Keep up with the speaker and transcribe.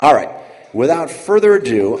All right. Without further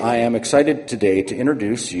ado, I am excited today to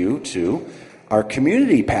introduce you to our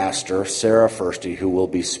community pastor, Sara Furste, who will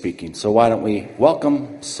be speaking. So why don't we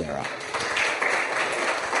welcome Sara.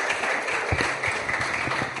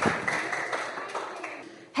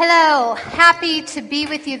 Hello. Happy to be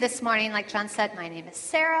with you this morning. Like John said, my name is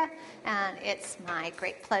Sara, and it's my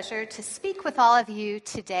great pleasure to speak with all of you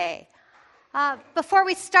today. Before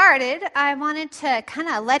we started, I wanted to kind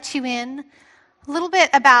of let you in a little bit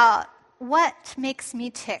about what makes me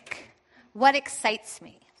tick, what excites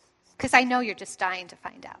me, because I know you're just dying to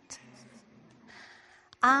find out.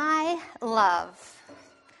 I love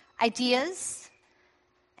ideas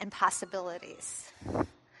and possibilities.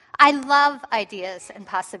 I love ideas and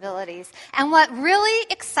possibilities. And what really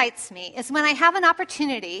excites me is when I have an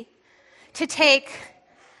opportunity to take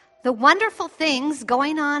the wonderful things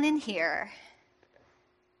going on in here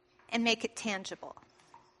and make it tangible.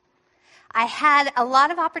 I had a lot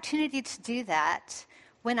of opportunity to do that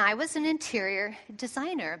when I was an interior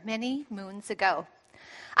designer many moons ago.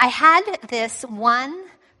 I had this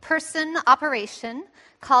one-person operation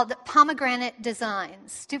called Pomegranate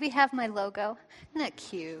Designs. Do we have my logo? Isn't that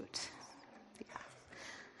cute? Yeah.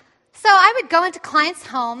 So I would go into clients'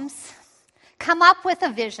 homes, come up with a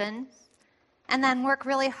vision, and then work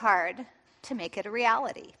really hard to make it a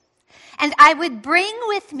reality. And I would bring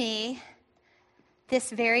with me this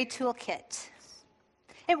very toolkit.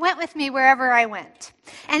 It went with me wherever I went.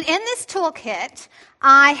 And in this toolkit,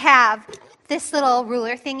 I have this little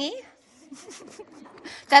ruler thingy.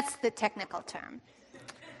 That's the technical term.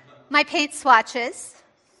 My paint swatches,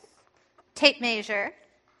 tape measure,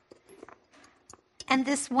 and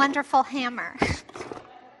this wonderful hammer.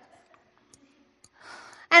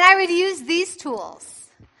 And I would use these tools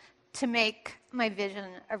to make my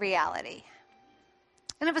vision a reality.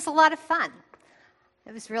 And it was a lot of fun.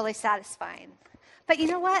 It was really satisfying. But you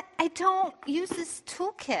know what? I don't use this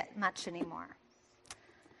toolkit much anymore.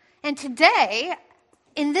 And today,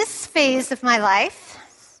 in this phase of my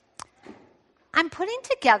life, I'm putting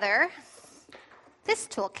together this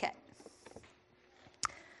toolkit.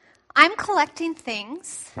 I'm collecting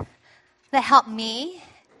things that help me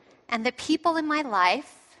and the people in my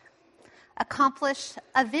life accomplish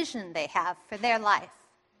a vision they have for their life.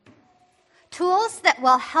 Tools that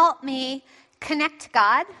will help me connect to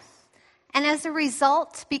God, and as a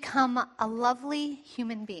result, become a lovely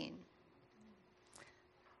human being.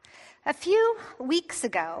 A few weeks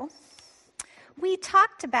ago, we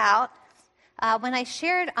talked about, when I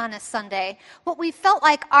shared on a Sunday, what we felt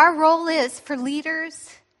like our role is for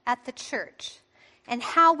leaders at the church, and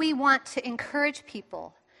how we want to encourage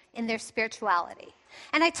people in their spirituality.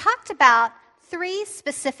 And I talked about 3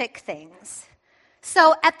 specific things.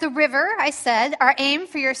 So at the river, I said, our aim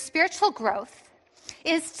for your spiritual growth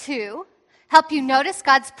is to help you notice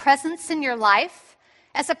God's presence in your life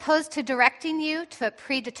as opposed to directing you to a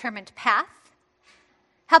predetermined path,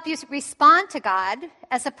 help you respond to God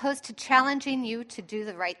as opposed to challenging you to do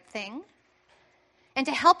the right thing, and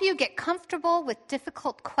to help you get comfortable with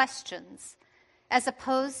difficult questions as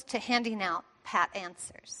opposed to handing out pat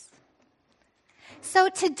answers. So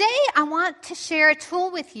today I want to share a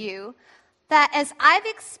tool with you that, as I've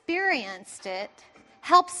experienced it,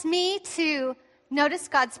 helps me to notice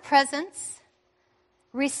God's presence,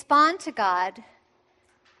 respond to God,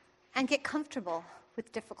 and get comfortable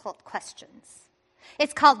with difficult questions.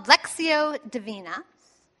 It's called Lectio Divina.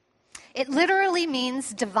 It literally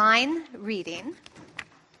means divine reading.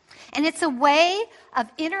 And it's a way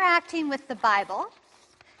of interacting with the Bible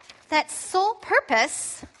that's sole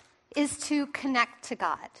purpose is to connect to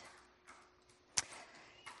God.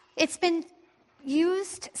 It's been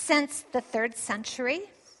used since the 3rd century,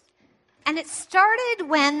 and it started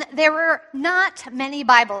when there were not many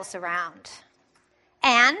Bibles around,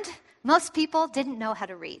 and most people didn't know how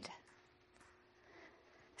to read.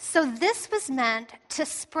 So this was meant to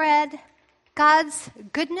spread God's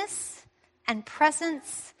goodness and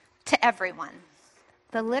presence to everyone,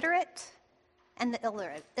 the literate and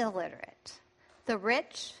the illiterate, the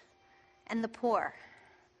rich and the poor,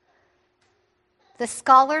 the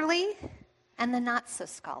scholarly and the not so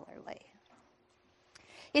scholarly.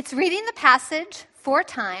 It's reading the passage 4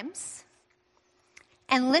 times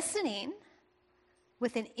and listening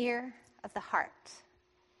with an ear of the heart,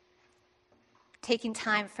 taking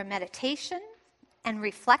time for meditation and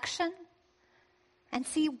reflection and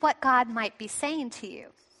see what God might be saying to you.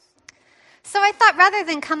 So I thought rather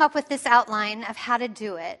than come up with this outline of how to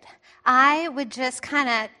do it, I would just kind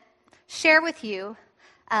of share with you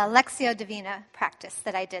a Lectio Divina practice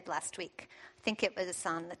that I did last week. I think it was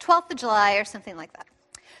on the 12th of July or something like that.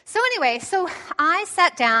 So I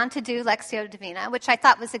sat down to do Lectio Divina, which I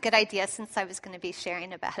thought was a good idea since I was going to be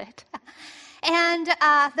sharing about it. And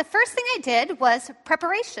the first thing I did was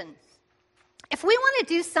preparation. If we want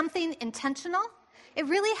to do something intentional, it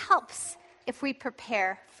really helps if we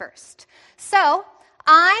prepare first. So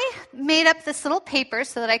I made up this little paper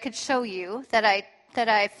so that I could show you that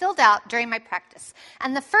I filled out during my practice.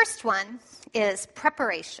 And the first one is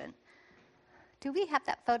preparation. Do we have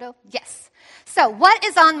that photo? Yes. So what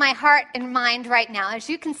is on my heart and mind right now? As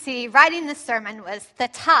you can see, writing the sermon was the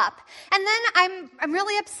top. And then I'm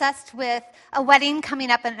really obsessed with a wedding coming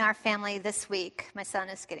up in our family this week. My son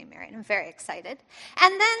is getting married. I'm very excited.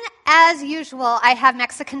 And then, as usual, I have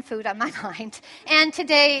Mexican food on my mind. And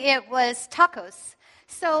today it was tacos.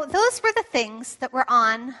 So those were the things that were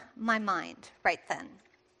on my mind right then.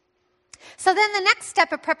 So then the next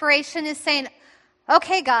step of preparation is saying,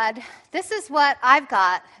 okay, God, this is what I've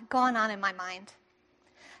got going on in my mind.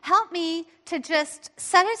 Help me to just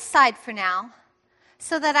set it aside for now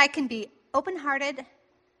so that I can be open-hearted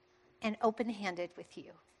and open-handed with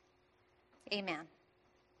you. Amen.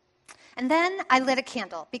 And then I lit a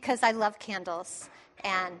candle because I love candles,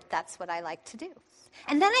 and that's what I like to do.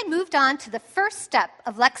 And then I moved on to the first step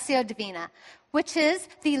of Lectio Divina, which is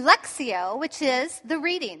the Lectio, which is the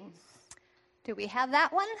reading. Do we have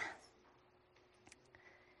that one?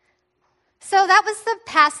 So that was the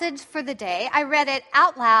passage for the day. I read it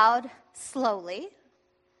out loud, slowly.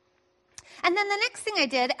 And then the next thing I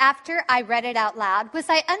did after I read it out loud was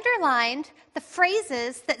I underlined the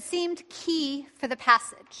phrases that seemed key for the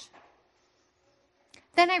passage.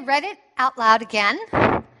 Then I read it out loud again,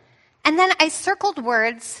 and then I circled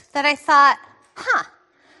words that I thought,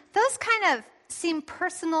 those kind of seem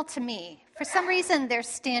personal to me. For some reason, they're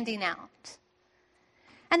standing out.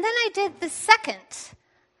 And then I did the second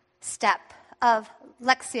step of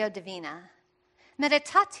Lectio Divina,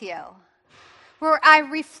 meditatio, where I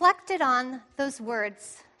reflected on those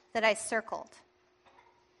words that I circled.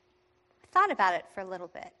 I thought about it for a little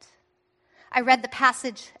bit. I read the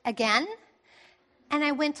passage again, and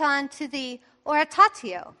I went on to the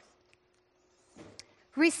oratio,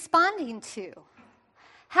 responding to.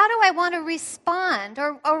 How do I want to respond,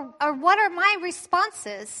 or what are my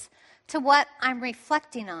responses to what I'm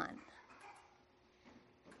reflecting on?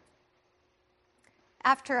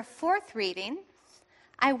 After a fourth reading,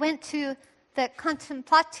 I went to the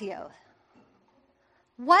contemplatio.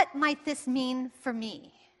 What might this mean for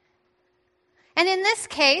me? And in this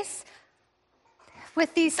case,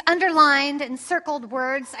 with these underlined and circled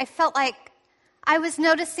words, I felt like I was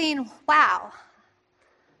noticing, wow,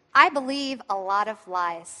 I believe a lot of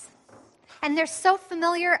lies. And they're so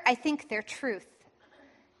familiar, I think they're truth.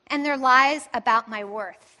 And they're lies about my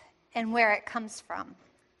worth and where it comes from.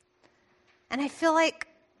 And I feel like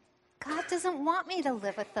God doesn't want me to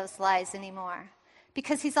live with those lies anymore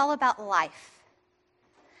because he's all about life.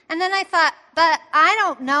 And then I thought, but I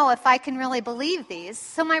don't know if I can really believe these.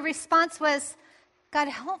 So my response was, God,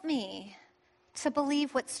 help me to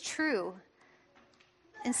believe what's true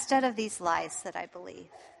instead of these lies that I believe.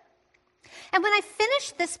 And when I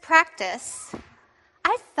finished this practice,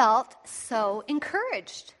 I felt so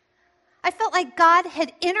encouraged. I felt like God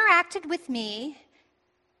had interacted with me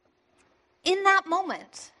in that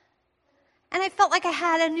moment. And I felt like I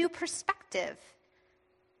had a new perspective.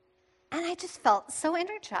 And I just felt so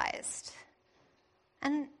energized.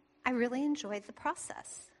 And I really enjoyed the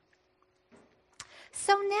process.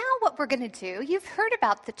 So now what we're going to do, you've heard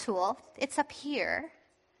about the tool. It's up here.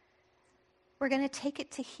 We're going to take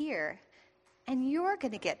it to here. And you're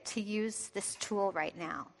going to get to use this tool right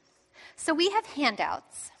now. So we have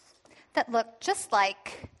handouts that look just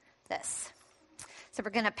like this. So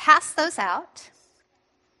we're going to pass those out.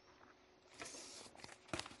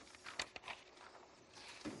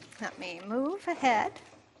 Let me move ahead.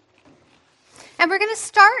 And we're going to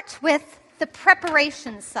start with the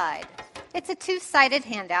preparation side. It's a two-sided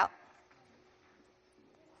handout.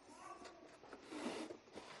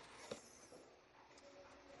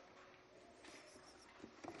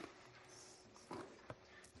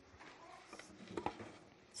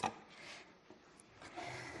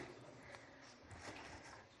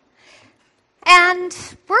 And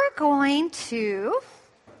we're going to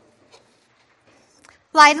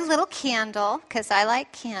light a little candle, because I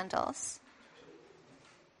like candles.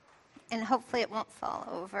 And hopefully it won't fall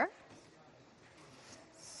over.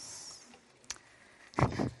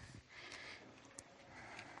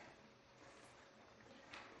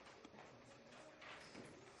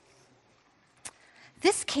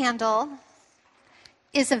 This candle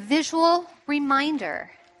is a visual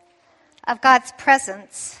reminder of God's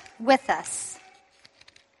presence with us,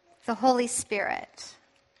 the Holy Spirit.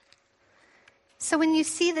 So when you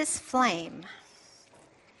see this flame,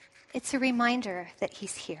 it's a reminder that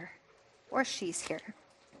he's here or she's here.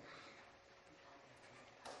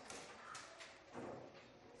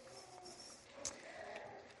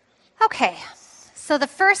 Okay, so the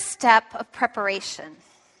first step of preparation.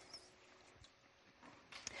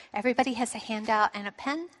 Everybody has a handout and a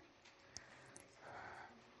pen?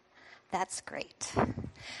 That's great.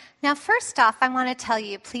 Now, first off, I want to tell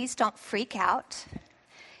you, please don't freak out.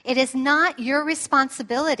 It is not your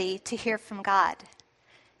responsibility to hear from God.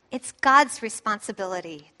 It's God's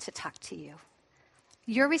responsibility to talk to you.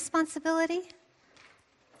 Your responsibility?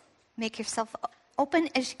 Make yourself open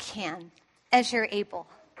as you can, as you're able.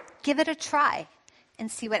 Give it a try and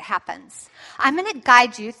see what happens. I'm going to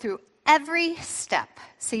guide you through every step,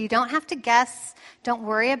 so you don't have to guess. Don't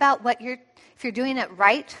worry about if you're doing it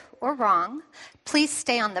right or wrong. Please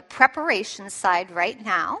stay on the preparation side right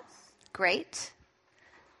now. Great.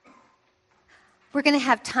 We're going to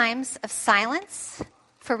have times of silence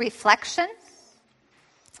for reflection.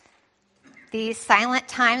 These silent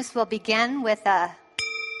times will begin with a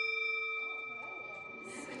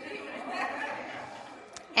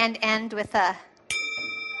and end with a.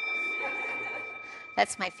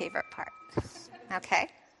 That's my favorite part. Okay?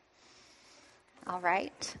 All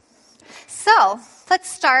right. So, let's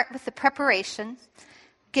start with the preparation,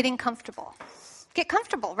 getting comfortable. Get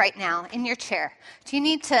comfortable right now in your chair. Do you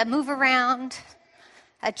need to move around,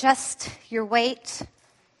 adjust your weight?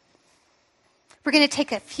 We're going to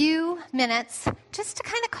take a few minutes just to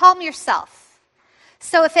kind of calm yourself.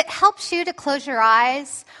 So if it helps you to close your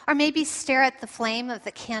eyes or maybe stare at the flame of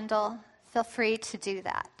the candle, feel free to do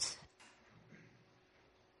that.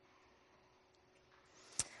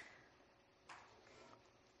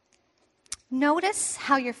 Notice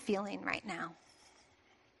how you're feeling right now.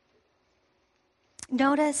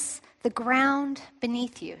 Notice the ground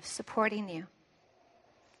beneath you, supporting you.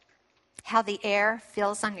 How the air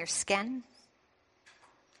feels on your skin.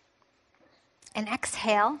 And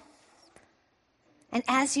exhale. And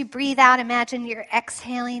as you breathe out, imagine you're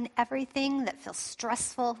exhaling everything that feels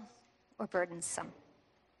stressful or burdensome.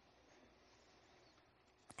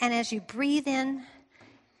 And as you breathe in,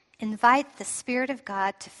 invite the Spirit of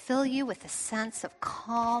God to fill you with a sense of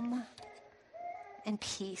calm and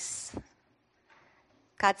peace.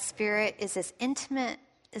 God's Spirit is as intimate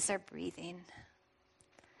as our breathing.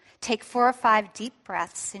 Take 4 or 5 deep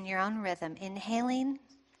breaths in your own rhythm, inhaling,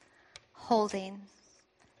 holding,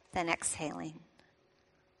 then exhaling.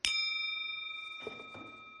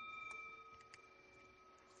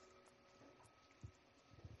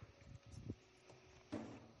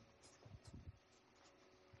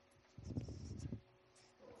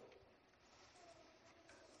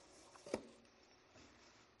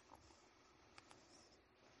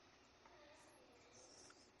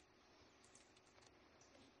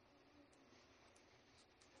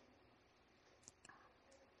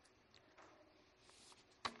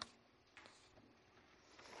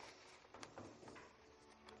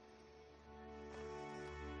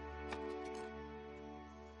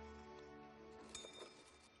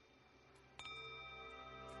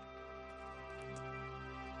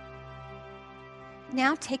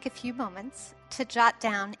 Now take a few moments to jot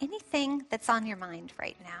down anything that's on your mind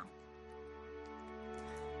right now.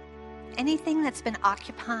 Anything that's been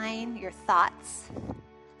occupying your thoughts,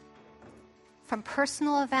 from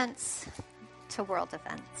personal events to world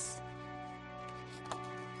events.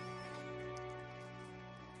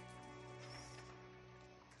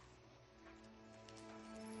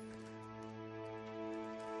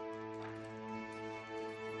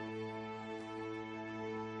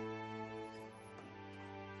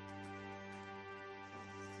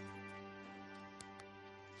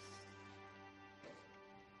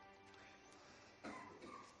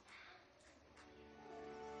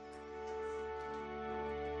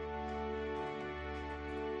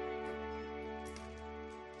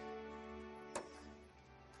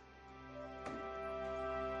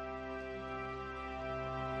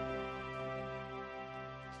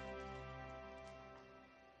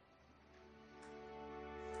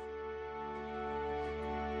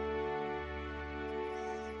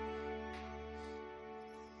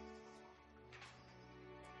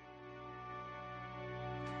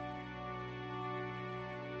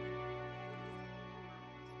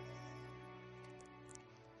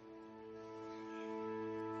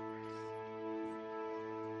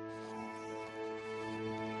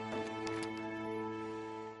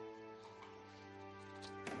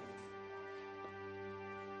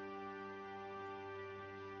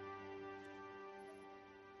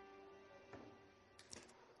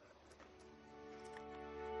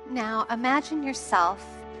 Now imagine yourself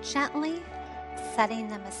gently setting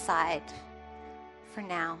them aside for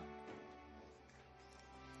now.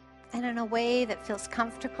 And in a way that feels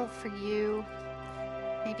comfortable for you,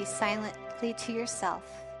 maybe silently to yourself,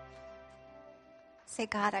 say,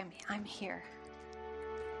 God, I'm here.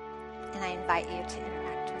 And I invite you to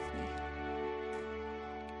interact with me.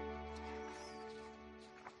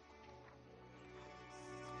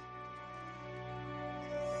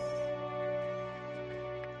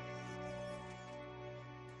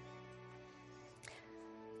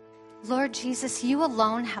 Lord Jesus, you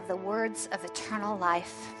alone have the words of eternal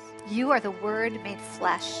life. You are the Word made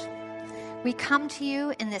flesh. We come to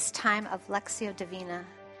you in this time of Lectio Divina,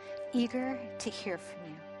 eager to hear from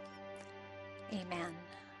you. Amen.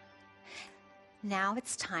 Now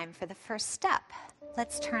it's time for the first step.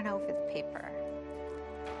 Let's turn over the paper.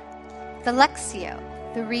 The Lectio,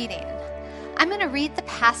 the reading. I'm going to read the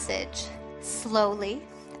passage slowly,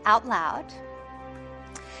 out loud.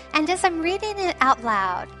 And as I'm reading it out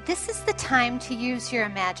loud, this is the time to use your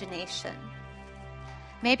imagination.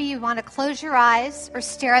 Maybe you want to close your eyes or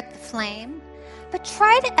stare at the flame, but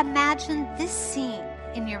try to imagine this scene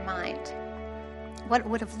in your mind. What it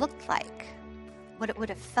would have looked like, what it would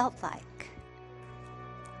have felt like.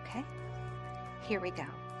 Okay? Here we go.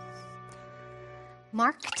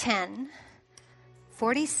 Mark 10,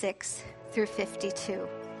 46 through 52.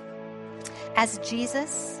 As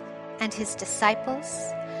Jesus and his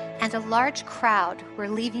disciples and a large crowd were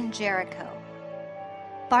leaving Jericho,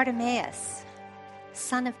 Bartimaeus,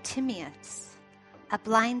 son of Timaeus, a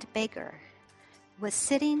blind beggar, was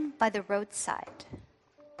sitting by the roadside.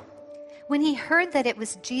 When he heard that it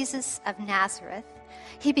was Jesus of Nazareth,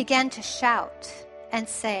 he began to shout and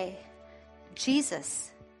say,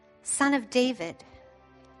 Jesus, Son of David,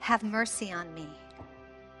 have mercy on me.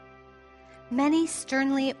 Many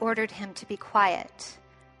sternly ordered him to be quiet,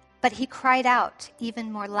 but he cried out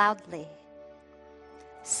even more loudly,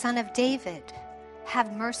 Son of David,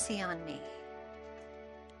 have mercy on me.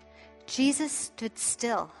 Jesus stood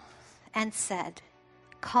still and said,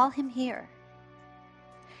 Call him here.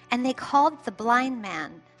 And they called the blind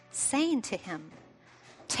man, saying to him,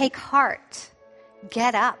 Take heart,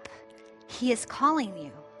 get up, he is calling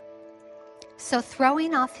you. So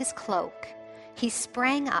throwing off his cloak, he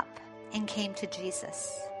sprang up and came to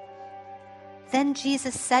Jesus. Then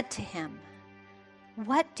Jesus said to him,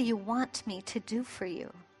 What do you want me to do for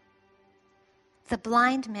you? The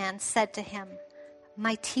blind man said to him,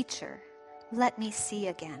 My teacher, let me see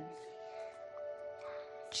again.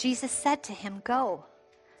 Jesus said to him, Go,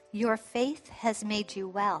 your faith has made you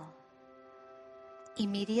well.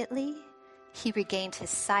 Immediately, he regained his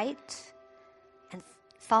sight and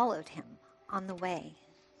followed him on the way.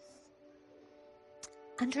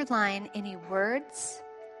 Underline any words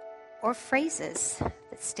or phrases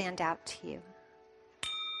that stand out to you.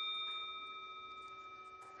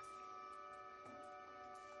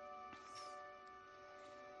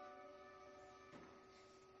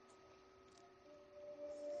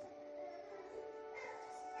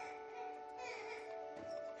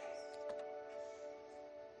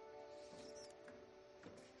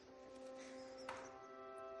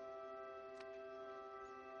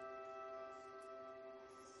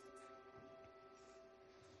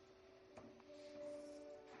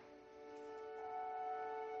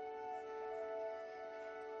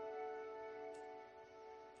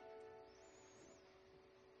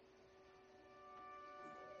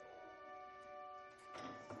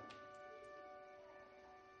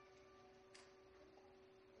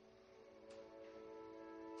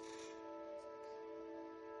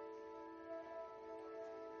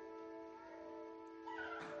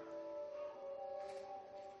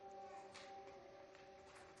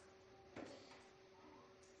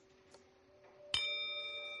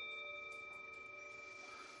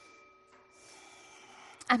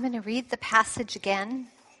 I'm going to read the passage again,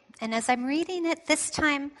 and as I'm reading it this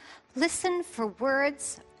time, listen for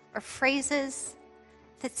words or phrases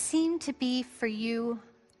that seem to be for you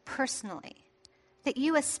personally, that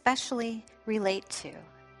you especially relate to,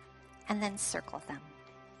 and then circle them.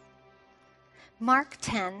 Mark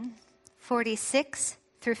 10, 46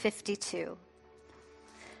 through 52.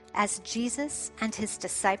 As Jesus and his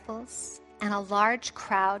disciples and a large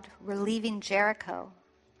crowd were leaving Jericho,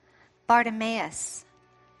 Bartimaeus,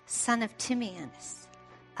 son of Timaeus,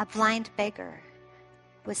 a blind beggar,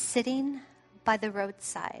 was sitting by the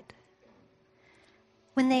roadside.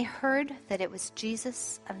 When they heard that it was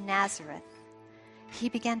Jesus of Nazareth, he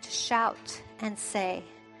began to shout and say,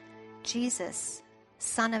 Jesus,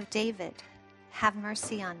 Son of David, have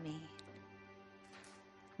mercy on me.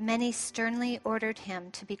 Many sternly ordered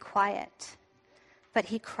him to be quiet, but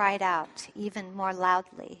he cried out even more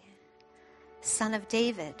loudly, Son of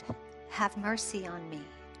David, have mercy on me."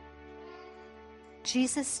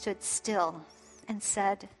 Jesus stood still and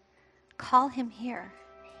said, "Call him here."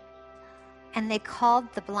 And they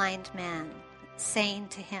called the blind man, saying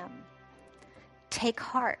to him, "Take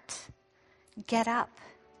heart, get up,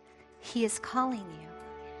 he is calling you."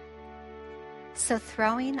 So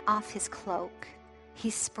throwing off his cloak, he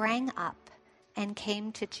sprang up and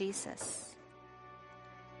came to Jesus.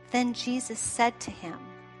 Then Jesus said to him,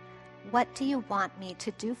 "What do you want me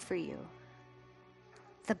to do for you?"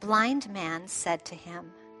 The blind man said to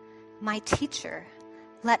him, "My teacher,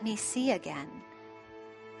 let me see again."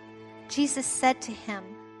 Jesus said to him,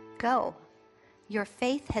 "Go, your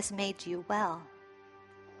faith has made you well."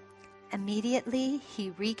 Immediately he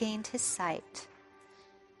regained his sight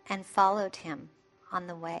and followed him on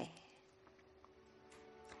the way.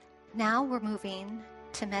 Now we're moving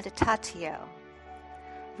to meditatio.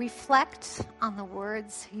 Reflect on the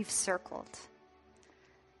words you've circled.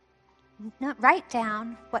 Write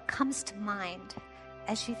down what comes to mind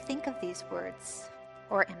as you think of these words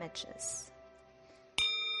or images.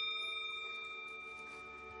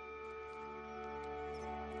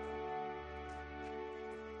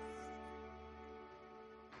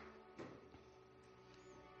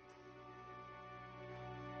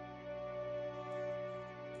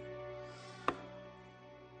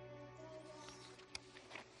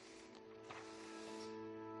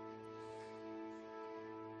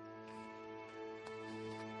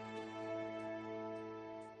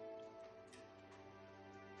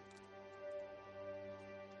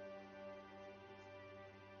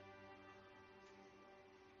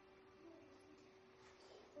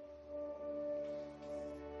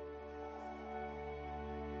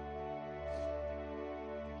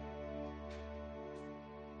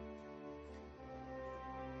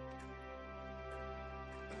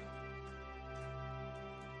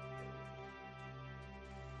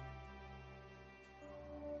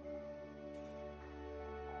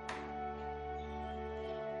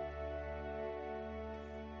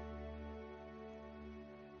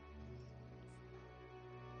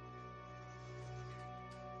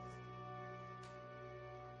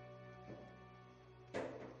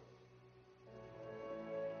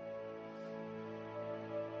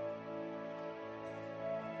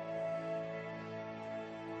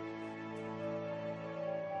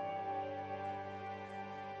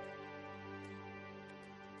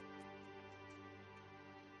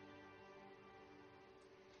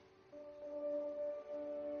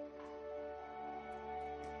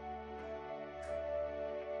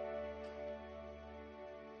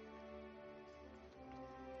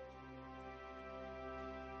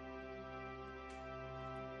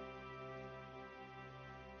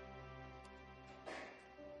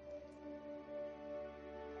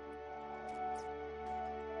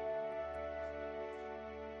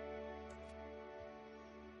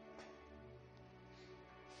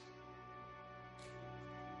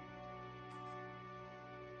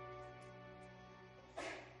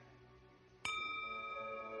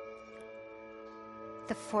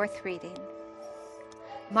 The fourth reading,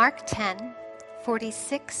 Mark 10,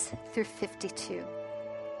 46 through 52.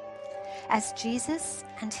 As Jesus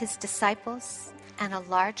and his disciples and a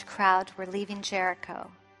large crowd were leaving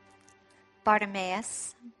Jericho,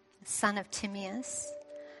 Bartimaeus, son of Timaeus,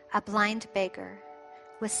 a blind beggar,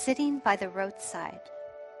 was sitting by the roadside.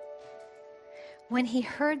 When he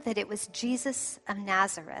heard that it was Jesus of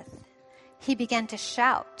Nazareth, he began to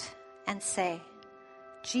shout and say,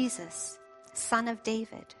 "Jesus, Son of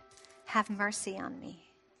David, have mercy on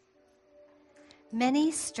me."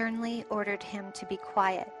 Many sternly ordered him to be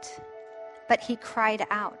quiet, but he cried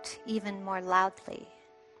out even more loudly,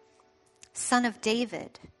 "Son of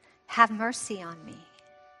David, have mercy on me."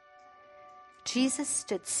 Jesus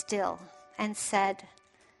stood still and said,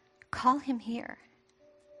 "Call him here."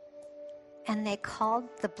 And they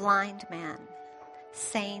called the blind man,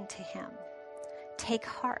 saying to him, "Take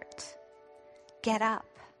heart, get up,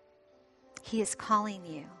 he is calling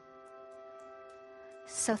you."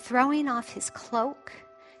 So throwing off his cloak,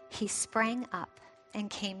 he sprang up and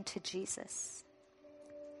came to Jesus.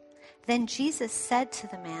 Then Jesus said to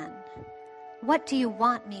the man, "What do you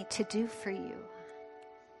want me to do for you?"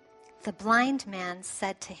 The blind man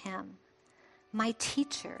said to him, "My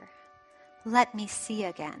teacher, let me see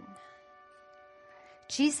again."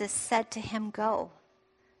 Jesus said to him, "Go,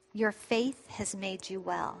 your faith has made you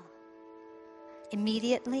well."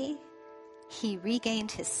 Immediately, he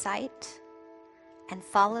regained his sight and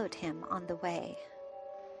followed him on the way.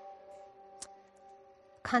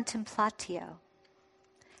 Contemplatio.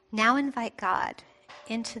 Now invite God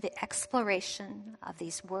into the exploration of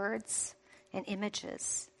these words and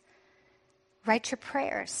images Write your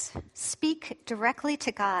prayers. Speak directly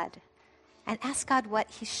to God and ask God what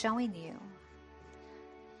he's showing you.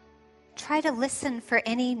 Try to listen for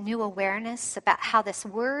any new awareness about how this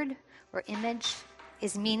word or image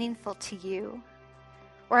is meaningful to you,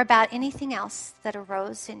 or about anything else that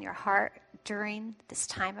arose in your heart during this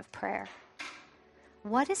time of prayer.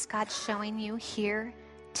 What is God showing you here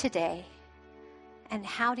today, and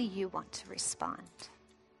how do you want to respond?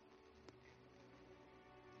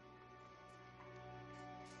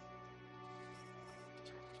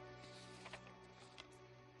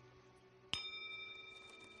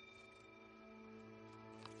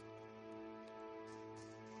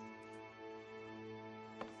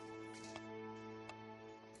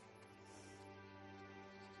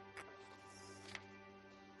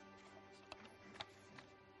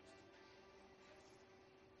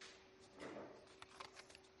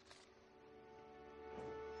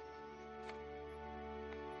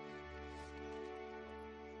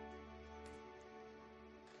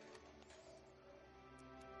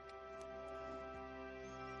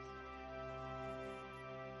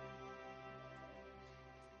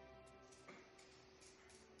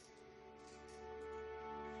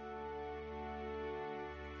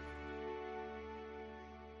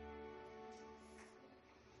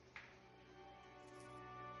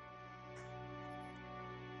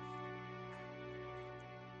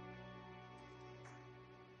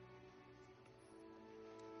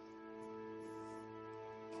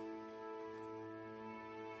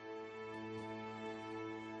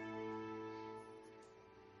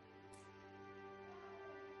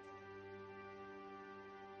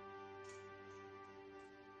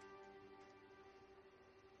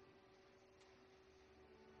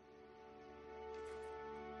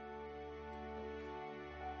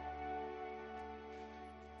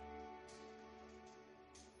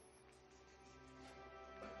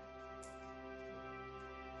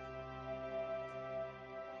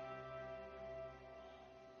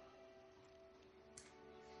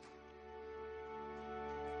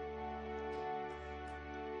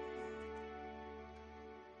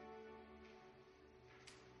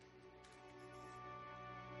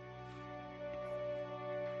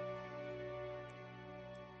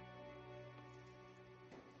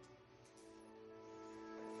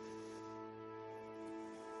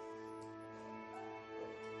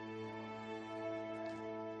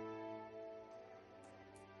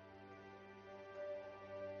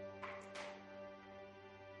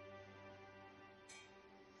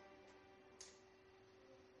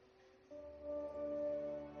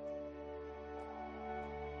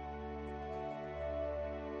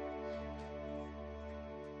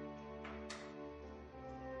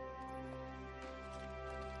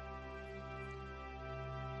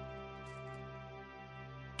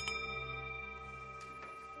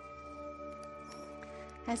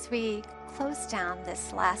 As we close down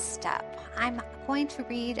this last step, I'm going to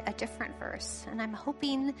read a different verse, and I'm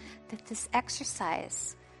hoping that this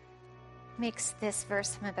exercise makes this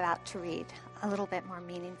verse I'm about to read a little bit more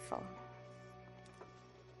meaningful.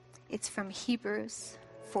 It's from Hebrews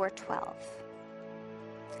 4:12.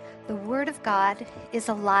 The word of God is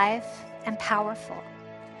alive and powerful.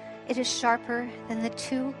 It is sharper than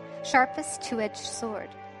the sharpest two-edged sword,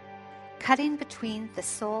 cutting between the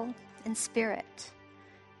soul and spirit,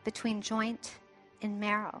 between joint and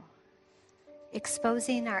marrow,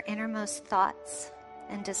 exposing our innermost thoughts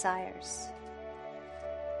and desires.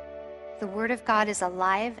 The Word of God is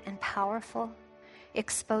alive and powerful,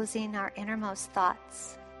 exposing our innermost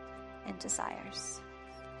thoughts and desires.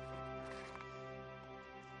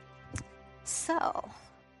 So,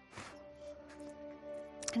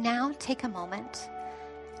 now take a moment,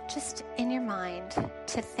 just in your mind,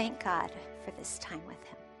 to thank God for this time with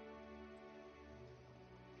Him.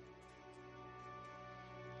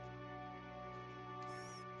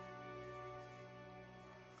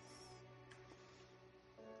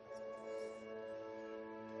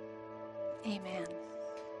 Amen.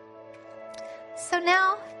 So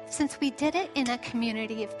now, since we did it in a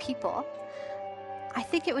community of people, I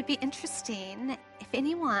think it would be interesting if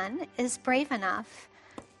anyone is brave enough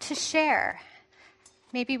to share.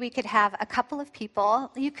 Maybe we could have a couple of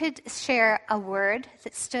people. You could share a word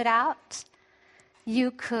that stood out. You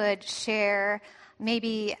could share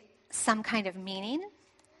maybe some kind of meaning,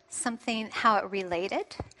 something, how it related.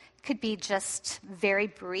 It could be just very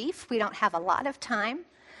brief. We don't have a lot of time.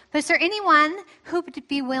 But is there anyone who would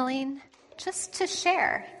be willing just to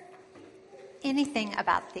share anything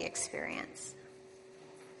about the experience?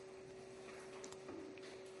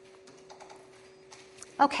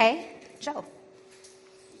 Okay, Joe.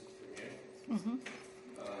 Mm-hmm.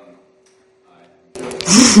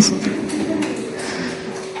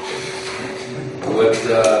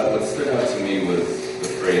 what stood out to me was the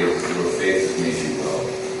phrase, "Your faith has made you well."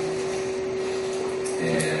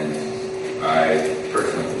 And I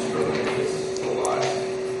personally have been struggling with this a lot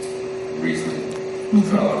recently.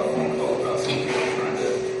 I've got a lot of phone calls about some people trying to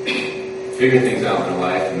figure things out in their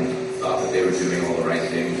life and thought that they were doing all the right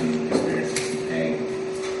things and experiencing some pain.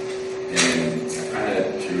 And I kind of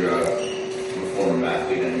drew out, I'm a former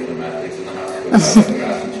mathlete, any other mathletes in the house, but I have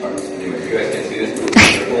graphs and charts. Anyway, you guys can see this, but it's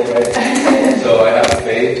circle, right? So I have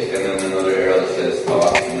faith, and then another arrow that says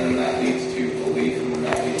thought, and then that leads to belief, and then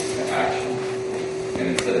that leads to action. And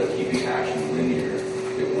instead of keeping action linear,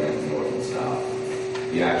 it went north and south.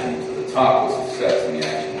 The action to the top was success, and the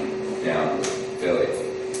action down was failure.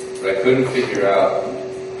 But I couldn't figure out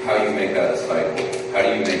how you make that a cycle. How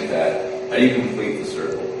do you complete the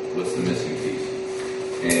circle? What's the missing piece?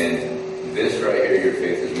 And this right here, your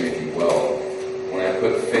faith has made you well. When I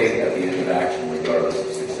put faith at the end of action, regardless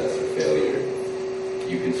of success or failure,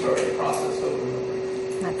 you can start the process over and over.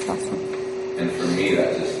 That's awesome. And for me,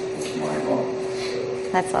 that just was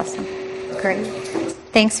mind-blowing. That's awesome. Great.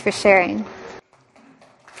 Thanks for sharing.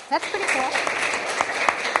 That's pretty cool.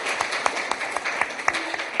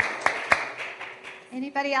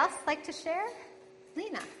 Anybody else like to share?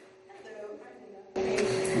 Lena.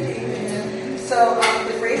 So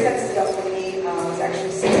the phrase that stood out for me was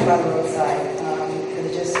actually sitting by the roadside. And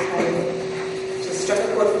it just kind of just struck a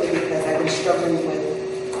chord for me because I've been struggling with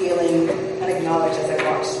feeling unacknowledged as I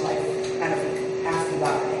watched life kind of passing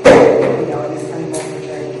by, in this unwoven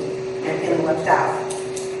journey, and feeling left out.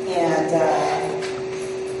 And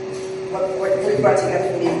what really brought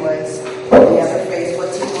together for me was the other phrase, "What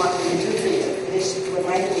do you want me to do for you?" It just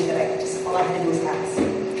reminded me that all I had to do was ask.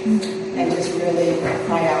 And just really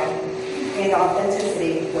cry out in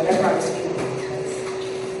authenticity, whatever I was feeling, because,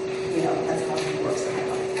 that's how it works in my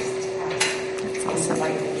life, just to ask. That's awesome.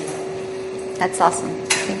 That's awesome.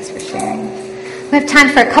 Thanks for sharing. We have time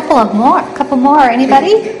for a couple more.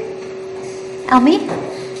 Anybody? Elmi?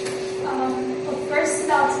 What first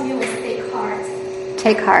stood out to me was take heart.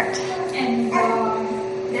 Take heart. And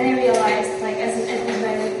then I realized, as I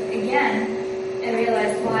read it again, I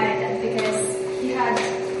realized why. That because he had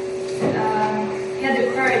the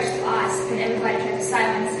courage to ask when everybody tried to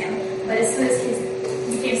silence him. But as soon as he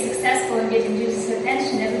became successful in getting Jesus'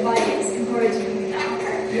 attention, everybody is encouraging him now.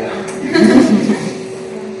 Yeah.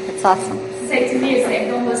 That's awesome. It's to me, it's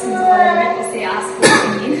don't listen to what other people say, ask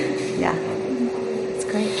what you need. Yeah. That's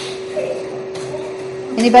great.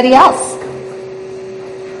 Anybody else?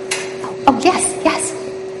 Oh, yes.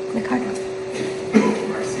 Ricardo.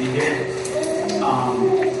 Marcy here.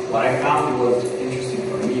 What I found was interesting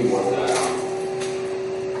for me was that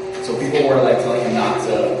so people were telling him not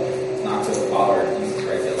to bother Jesus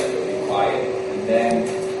Christ, that he'll be quiet, and then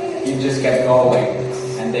he just kept going,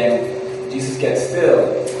 and then Jesus gets still,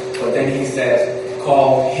 but then he says,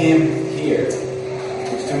 "Call him here,"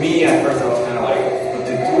 which to me at first I was kind of but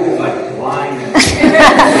the dude is blind and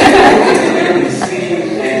see,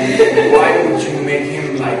 and why would you make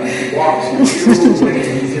him walk to you when it's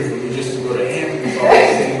easier for you just to go to him? So I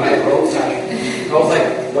was sitting by the roadside. I was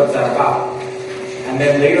what's that about? And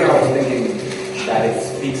then later I was thinking that it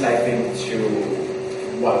speaks, I think, to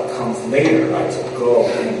what comes later, right? So go,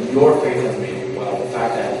 and your faith has made you well. The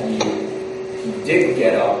fact that he did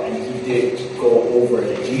get up and he did go over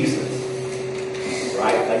to Jesus,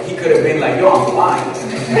 right? He could have been yo, I'm blind.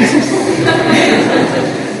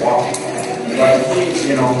 Walking. But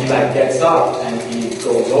he gets up and he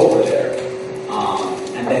goes over there.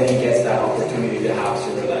 And then he gets that opportunity to have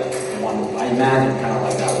sort of I imagine kind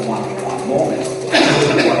of that one-on-one moment of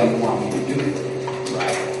what do you want me to do,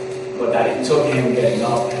 right? But that it took him getting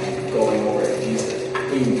up and going over to Jesus,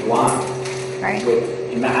 being blind. Right. I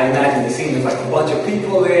imagine the scene, there's a bunch of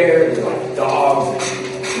people there, there's dogs,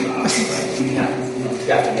 and he's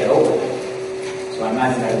got to get over there. So I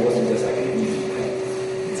imagine that it wasn't just an easy thing.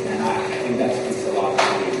 And I think that speaks a lot to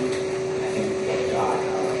me. I think what God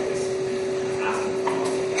is asking from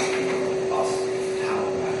us how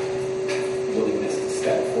that willingness to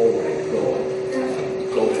step forward and go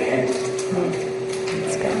to Him.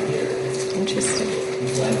 That's good.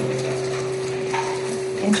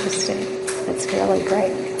 Interesting. That's really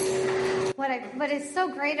great. What is so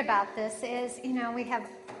great about this is, we have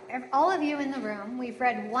all of you in the room. We've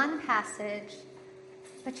read one passage,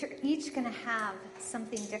 but you're each going to have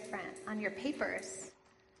something different on your papers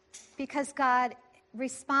because God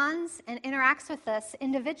responds and interacts with us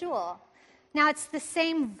individual. Now, it's the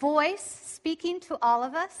same voice speaking to all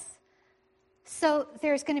of us. So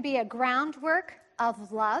there's going to be a groundwork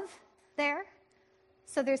of love there.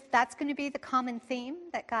 So that's going to be the common theme,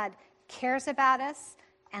 that God cares about us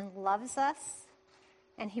and loves us.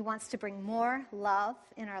 and he wants to bring more love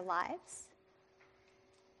in our lives.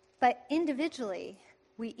 But individually,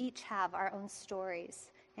 we each have our own stories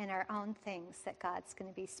and our own things that God's going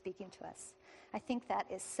to be speaking to us. I think that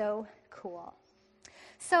is so cool.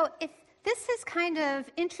 So if this has kind of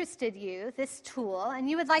interested you, this tool, and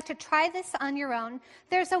you would like to try this on your own,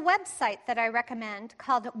 there's a website that I recommend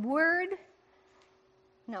called Word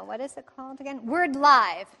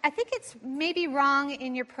Live. I think it's maybe wrong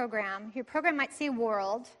in your program. Your program might say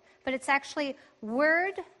World, but it's actually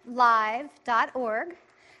wordlive.org.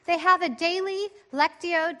 They have a daily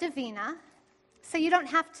Lectio Divina, so you don't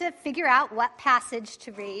have to figure out what passage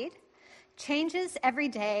to read. Changes every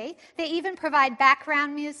day. They even provide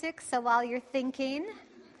background music, so while you're thinking.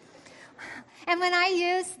 And when I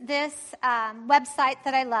use this website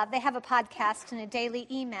that I love, they have a podcast and a daily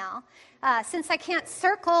email. Since I can't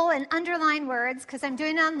circle and underline words because I'm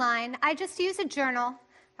doing it online, I just use a journal.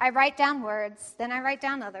 I write down words, then I write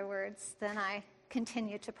down other words, then I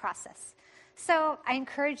continue to process. So I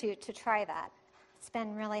encourage you to try that. It's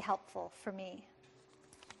been really helpful for me.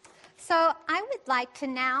 So I would like to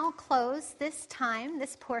now close this time,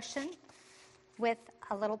 this portion, with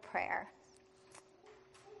a little prayer.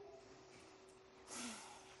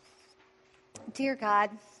 Dear God,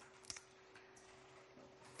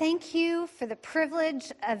 thank you for the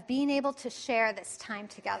privilege of being able to share this time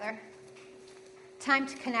together. Time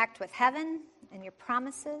to connect with heaven and your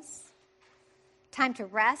promises. Time to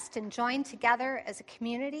rest and join together as a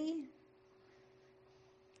community.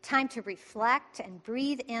 Time to reflect and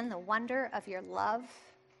breathe in the wonder of your love,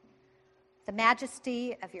 the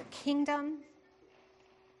majesty of your kingdom,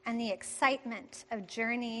 and the excitement of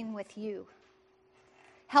journeying with you.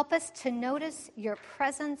 Help us to notice your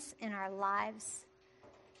presence in our lives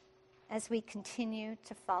as we continue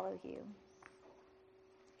to follow you.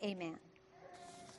 Amen.